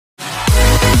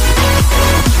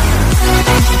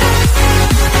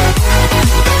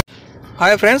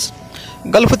Hi friends,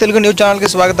 Gulf Telugu news ఛానల్కి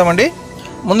స్వాగతం అండి.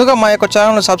 ముందుగా మా యొక్క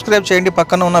ఛానల్ని సబ్స్క్రైబ్ చేయండి,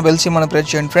 పక్కన ఉన్న బెల్ సింబల్ని ప్రెస్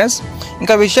చేయండి ఫ్రెండ్స్.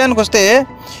 ఇంకా విషయానికి వస్తే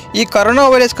ఈ కరోనా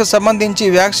వైరస్కి సంబంధించి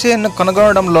వ్యాక్సిన్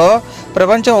కనుగొనడంలో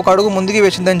ప్రపంచం ఒక అడుగు ముందుకు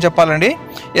వేసిందని చెప్పాలండి.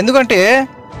 ఎందుకంటే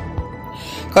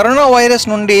కరోనా వైరస్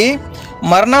నుండి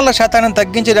మరణాల శాతాన్ని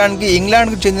తగ్గించడానికి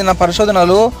ఇంగ్లాండ్కు చెందిన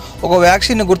పరిశోధనలు ఒక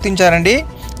వ్యాక్సిన్ని గుర్తించారండి.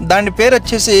 దాని పేరు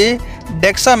వచ్చేసి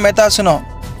డెక్సామెథాసోన్.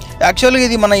 యాక్చువల్గా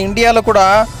ఇది మన ఇండియాలో కూడా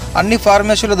అన్ని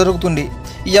ఫార్మసీలో దొరుకుతుంది.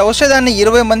 ఈ ఔషధాన్ని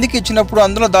 20 మందికి ఇచ్చినప్పుడు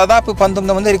అందులో దాదాపు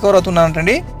 19 మంది రికవర్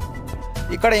అవుతున్నారంటండి.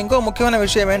 ఇక్కడ ఇంకో ముఖ్యమైన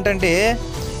విషయం ఏంటంటే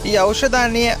ఈ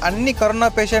ఔషధాన్ని అన్ని కరోనా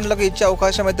పేషెంట్లకు ఇచ్చే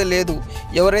అవకాశం అయితే లేదు.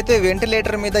 ఎవరైతే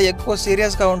వెంటిలేటర్ మీద ఎక్కువ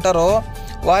సీరియస్గా ఉంటారో,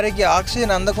 వారికి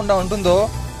ఆక్సిజన్ అందకుండా ఉంటుందో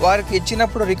వారికి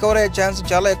ఇచ్చినప్పుడు రికవర్ అయ్యే ఛాన్స్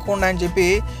చాలా ఎక్కువ ఉన్నాయని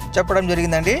చెప్పడం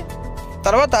జరిగిందండి.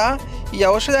 తర్వాత ఈ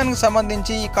ఔషధానికి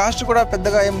సంబంధించి ఈ కాస్ట్ కూడా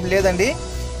పెద్దగా ఏం లేదండి.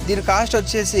 దీని కాస్ట్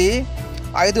వచ్చేసి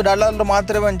 $5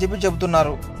 మాత్రమే అని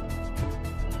చెబుతున్నారు.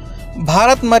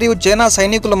 భారత్ మరియు చైనా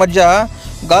సైనికుల మధ్య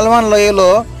గల్వాన్ లోయలో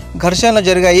ఘర్షణలు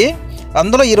జరిగాయి.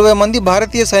 అందులో 20 మంది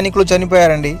భారతీయ సైనికులు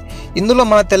చనిపోయారండి. ఇందులో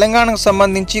మన తెలంగాణకు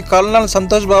సంబంధించి కల్నల్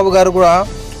సంతోష్ బాబు గారు కూడా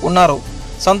ఉన్నారు.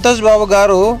 సంతోష్ బాబు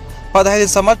గారు 15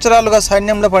 సంవత్సరాలుగా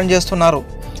సైన్యంలో పనిచేస్తున్నారు.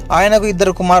 ఆయనకు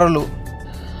 2 కుమారులు.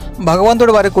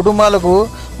 భగవంతుడు వారి కుటుంబాలకు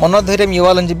మనోధైర్యం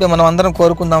ఇవ్వాలని చెప్పి మనం అందరం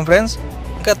కోరుకుందాం ఫ్రెండ్స్.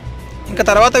 ఇంకా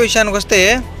తర్వాత విషయానికి వస్తే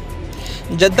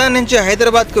జద్దా నుంచి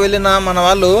హైదరాబాద్కు వెళ్ళిన మన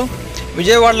వాళ్ళు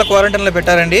విజయవాడలో క్వారంటైన్లో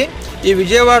పెట్టారండి. ఈ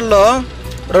విజయవాడలో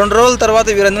 2 రోజుల తర్వాత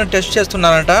వీరందరూ టెస్ట్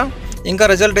చేస్తున్నారంట. ఇంకా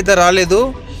రిజల్ట్ అయితే రాలేదు.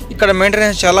 ఇక్కడ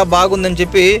మెయింటెనెన్స్ చాలా బాగుందని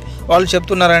చెప్పి వాళ్ళు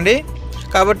చెప్తున్నారండి.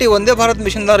 కాబట్టి వందే భారత్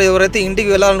మిషన్ ద్వారా ఎవరైతే ఇంటికి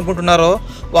వెళ్ళాలనుకుంటున్నారో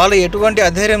వాళ్ళు ఎటువంటి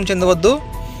అధైర్యం చెందవద్దు.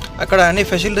 అక్కడ అన్ని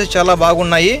ఫెసిలిటీస్ చాలా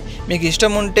బాగున్నాయి. మీకు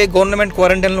ఇష్టం ఉంటే గవర్నమెంట్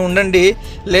క్వారంటైన్లో ఉండండి,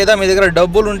 లేదా మీ దగ్గర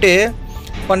డబ్బులు ఉంటే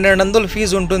 1200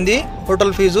 ఫీజు ఉంటుంది,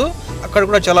 హోటల్ ఫీజు. అక్కడ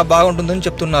కూడా చాలా బాగుంటుందని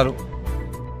చెప్తున్నారు.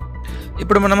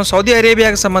 ఇప్పుడు మనం సౌదీ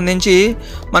అరేబియాకి సంబంధించి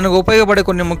మనకు ఉపయోగపడే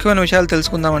కొన్ని ముఖ్యమైన విషయాలు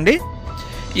తెలుసుకుందామండి.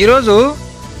 ఈరోజు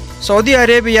సౌదీ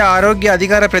అరేబియా ఆరోగ్య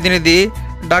అధికార ప్రతినిధి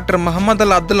డాక్టర్ మహమ్మద్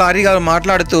అబ్దుల్ ఆరి గారు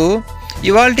మాట్లాడుతూ,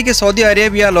 ఇవాళకి సౌదీ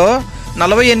అరేబియాలో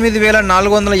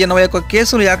 48,481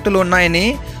 కేసులు యాక్టులు ఉన్నాయని,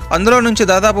 అందులో నుంచి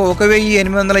దాదాపు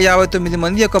 1,859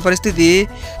 మంది యొక్క పరిస్థితి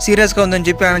సీరియస్గా ఉందని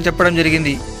చెప్పి ఆయన చెప్పడం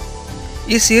జరిగింది.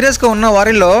 ఈ సీరియస్గా ఉన్న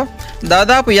వారిలో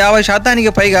దాదాపు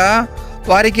 50% పైగా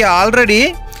వారికి ఆల్రెడీ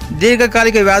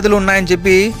దీర్ఘకాలిక వ్యాధులు ఉన్నాయని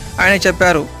చెప్పి ఆయన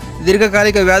చెప్పారు.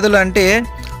 దీర్ఘకాలిక వ్యాధులు అంటే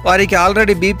వారికి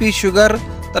ఆల్రెడీ బీపీ, షుగర్,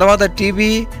 తర్వాత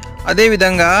టీబీ,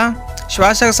 అదేవిధంగా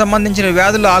శ్వాసకు సంబంధించిన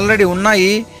వ్యాధులు ఆల్రెడీ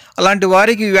ఉన్నాయి. అలాంటి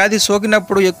వారికి వ్యాధి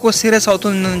సోకినప్పుడు ఎక్కువ సీరియస్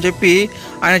అవుతుందని చెప్పి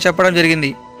ఆయన చెప్పడం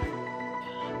జరిగింది.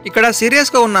 ఇక్కడ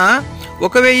సీరియస్గా ఉన్న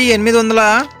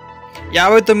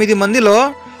 1,859 మందిలో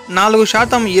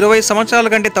 4% 20 సంవత్సరాల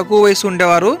కంటే తక్కువ వయసు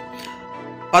ఉండేవారు,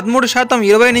 13%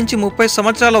 20 నుంచి 30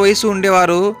 సంవత్సరాల వయసు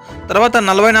ఉండేవారు, తర్వాత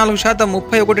 44%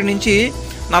 31 నుంచి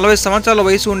 40 సంవత్సరాల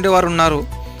వయసు ఉండేవారు ఉన్నారు.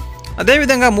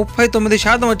 అదేవిధంగా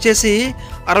 39% వచ్చేసి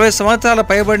 60 సంవత్సరాల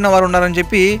పైబడిన వారు ఉన్నారని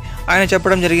చెప్పి ఆయన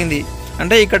చెప్పడం జరిగింది.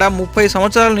 అంటే ఇక్కడ 30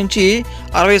 సంవత్సరాల నుంచి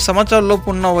 60 సంవత్సరాల లోపు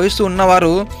ఉన్న వయసు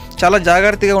ఉన్నవారు చాలా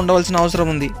జాగ్రత్తగా ఉండవలసిన అవసరం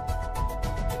ఉంది.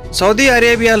 సౌదీ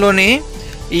అరేబియాలోని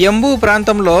ఎంబు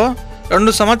ప్రాంతంలో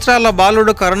 2 సంవత్సరాల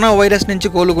బాలుడు కరోనా వైరస్ నుంచి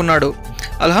కోలుకున్నాడు.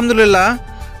 అల్హమ్దులిల్లా,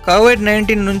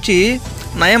 covid19 నుంచి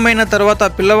నయమైన తర్వాత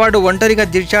పిల్లవాడు ఒంటరిగా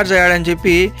డిశ్చార్జ్ అయ్యాడని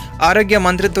చెప్పి ఆరోగ్య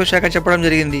మంత్రిత్వ శాఖ చెప్పడం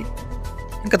జరిగింది.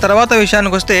 ఇంకా తర్వాత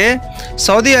విషయానికి వస్తే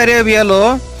సౌదీ అరేబియాలో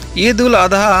ఈద్ ఉల్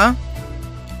అధా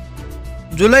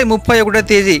జూలై 31వ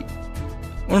తేదీ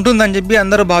ఉంటుందని చెప్పి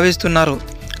అందరూ భావిస్తున్నారు.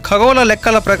 ఖగోళ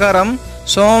లెక్కల ప్రకారం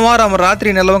సోమవారం రాత్రి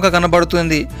నెలవంక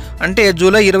కనబడుతుంది. అంటే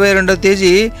జూలై 22వ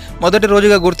తేదీ మొదటి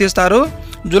రోజుగా గుర్తిస్తారు.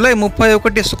 జూలై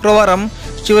 31 శుక్రవారం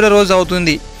చివరి రోజు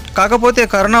అవుతుంది. కాకపోతే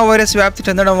కరోనా వైరస్ వ్యాప్తి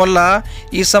చెందడం వల్ల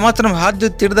ఈ సంవత్సరం హజ్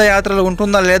తీర్థయాత్రలు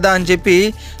ఉంటుందా లేదా అని చెప్పి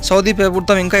సౌదీ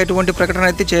ప్రభుత్వం ఇంకా ఎటువంటి ప్రకటన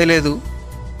అయితే చేయలేదు.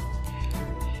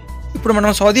 ఇప్పుడు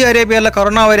మనం సౌదీ అరేబియాలో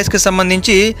కరోనా వైరస్కి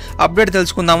సంబంధించి అప్డేట్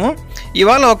తెలుసుకుందాము.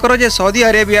 ఇవాళ ఒక్కరోజే సౌదీ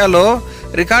అరేబియాలో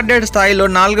రికార్డెడ్ స్థాయిలో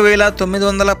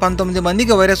 4,919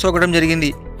 మందికి వైరస్ సోకడం జరిగింది.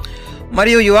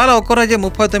 మరియు ఇవాళ ఒక్కరోజే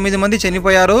 39 మంది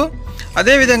చనిపోయారు.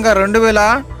 అదేవిధంగా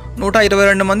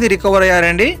 2,122 మంది రికవర్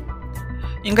అయ్యారండి.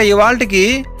 ఇంకా ఇవాళకి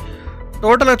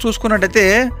టోటల్గా చూసుకున్నట్టయితే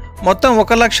మొత్తం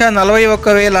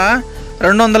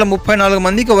 1,41,234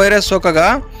 మందికి వైరస్ సోకగా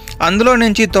అందులో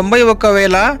నుంచి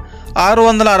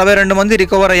 91,662 మంది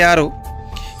రికవర్ అయ్యారు.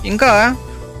 ఇంకా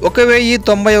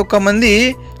 1,091 మంది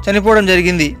చనిపోవడం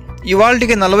జరిగింది. ఇవాళకి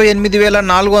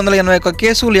 48,481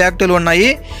 కేసులు యాక్టివ్లు ఉన్నాయి.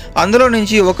 అందులో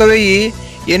నుంచి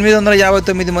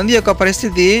 1,859 మంది యొక్క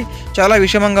పరిస్థితి చాలా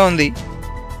విషమంగా ఉంది.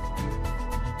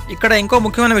 ఇక్కడ ఇంకో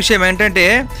ముఖ్యమైన విషయం ఏంటంటే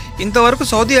ఇంతవరకు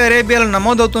సౌదీ అరేబియాలో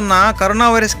నమోదవుతున్న కరోనా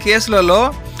వైరస్ కేసులలో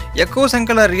ఎక్కువ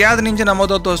సంఖ్యలో రియాద్ నుంచి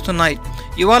నమోదవుతూ వస్తున్నాయి.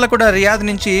 ఇవాళ కూడా రియాద్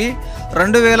నుంచి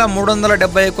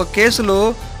 2371 కేసులు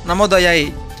నమోదయ్యాయి.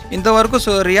 ఇంతవరకు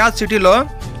రియాద్ సిటీలో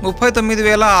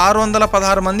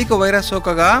 39,616 మందికి వైరస్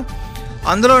సోకగా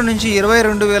అందులో నుంచి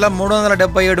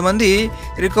 22,377 మంది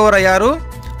రికవర్ అయ్యారు.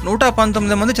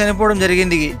 119 మంది చనిపోవడం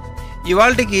జరిగింది.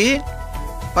 ఇవాళకి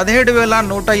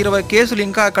 17,120 కేసులు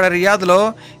ఇంకా అక్కడ రియాద్లో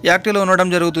యాక్టివ్లో ఉండడం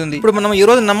జరుగుతుంది. ఇప్పుడు మనం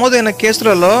ఈరోజు నమోదైన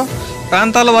కేసులలో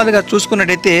ప్రాంతాల వారీగా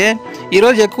చూసుకున్నట్టయితే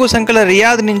ఈరోజు ఎక్కువ సంఖ్యలో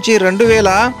రియాద్ నుంచి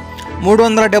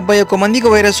 2,371 మందికి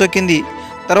వైరస్ సోకింది.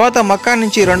 తర్వాత మక్కా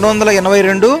నుంచి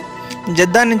 282,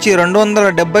 జద్దా నుంచి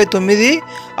 279,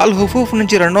 అల్ హుఫూఫ్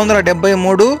నుంచి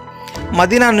 273,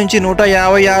 మదీనా నుంచి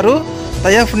 156,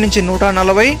 తయఫ్ నుంచి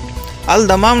 140, అల్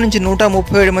దమామ్ నుంచి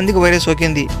 137 మందికి వైరస్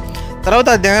సోకింది. తర్వాత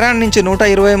దెహ్రాన్ నుంచి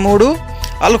 123,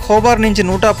 అల్ ఖోబార్ నుంచి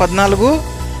 114,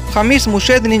 ఖమీస్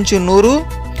ముషేద్ నుంచి 100,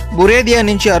 బురేదియా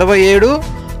నుంచి 67,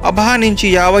 అబ్హా నుంచి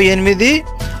 58,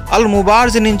 అల్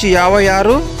ముబార్జ్ నుంచి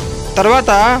 56,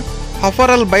 తర్వాత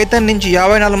హఫర్ అల్ బైతన్ నుంచి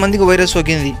 54 మందికి వైరస్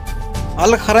సోకింది.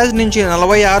 అల్ ఖరాజ్ నుంచి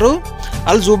 46,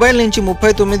 అల్ జుబైల్ నుంచి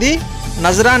 39,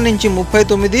 నజరాన్ నుంచి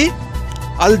 39,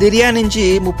 అల్ దిరియా నుంచి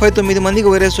 39 మందికి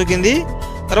వైరస్ సోకింది.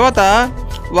 తర్వాత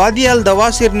వాది అల్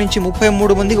దవాసిర్ నుంచి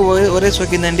 33 మందికి వైరస్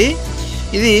సోకిందండి.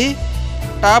 ఇది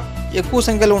టాప్ ఎక్కువ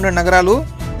సంఖ్యలో ఉండే నగరాలు.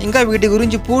 ఇంకా వీటి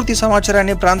గురించి పూర్తి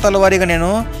సమాచారాన్ని ప్రాంతాల వారీగా నేను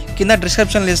కింద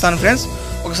డిస్క్రిప్షన్లో ఇస్తాను ఫ్రెండ్స్,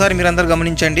 ఒకసారి మీరందరూ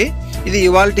గమనించండి. ఇది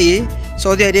ఇవాల్టి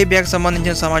సౌదీ అరేబియాకి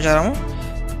సంబంధించిన సమాచారం.